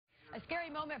Scary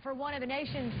moment for one of the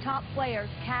nation's top players,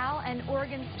 Cal and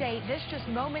Oregon State. This just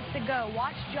moments ago.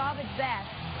 Watch Jahvid best.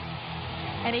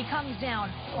 And he comes down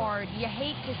hard. You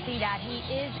hate to see that. He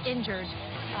is injured.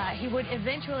 He would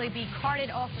eventually be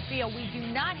carted off the field. We do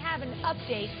not have an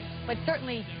update, but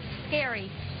certainly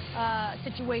scary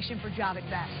situation for Jahvid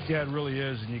best. Yeah, it really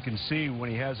is. And you can see when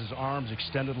he has his arms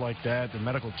extended like that, the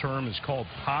medical term is called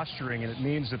posturing, and it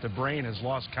means that the brain has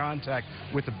lost contact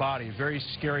with the body. A very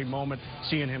scary moment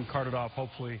seeing him carted off.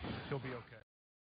 Hopefully he'll be okay.